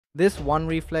This one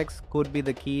reflex could be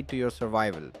the key to your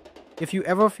survival. If you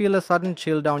ever feel a sudden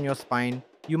chill down your spine,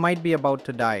 you might be about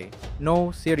to die.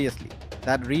 No, seriously,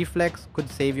 that reflex could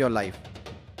save your life.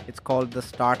 It's called the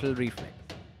startle reflex.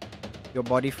 Your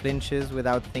body flinches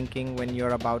without thinking when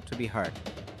you're about to be hurt.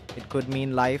 It could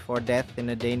mean life or death in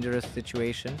a dangerous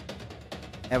situation.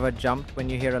 Ever jumped when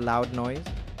you hear a loud noise?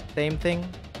 Same thing,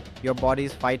 your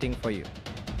body's fighting for you.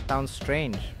 Sounds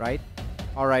strange, right?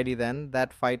 Alrighty then,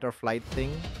 that fight or flight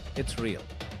thing, it's real.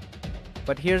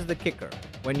 But here's the kicker.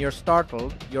 When you're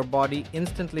startled, your body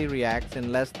instantly reacts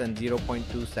in less than zero point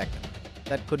 0.2 seconds.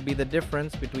 That could be the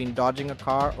difference between dodging a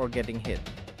car or getting hit,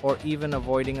 or even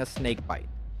avoiding a snake bite.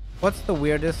 What's the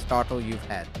weirdest startle you've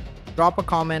had? Drop a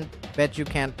comment, bet you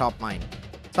can't top mine.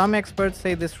 Some experts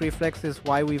say this reflex is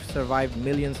why we've survived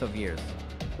millions of years.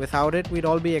 Without it, we'd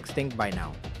all be extinct by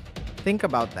now. Think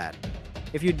about that.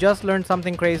 If you just learned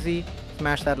something crazy,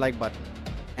 smash that like button.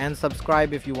 And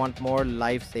subscribe if you want more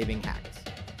life-saving hacks.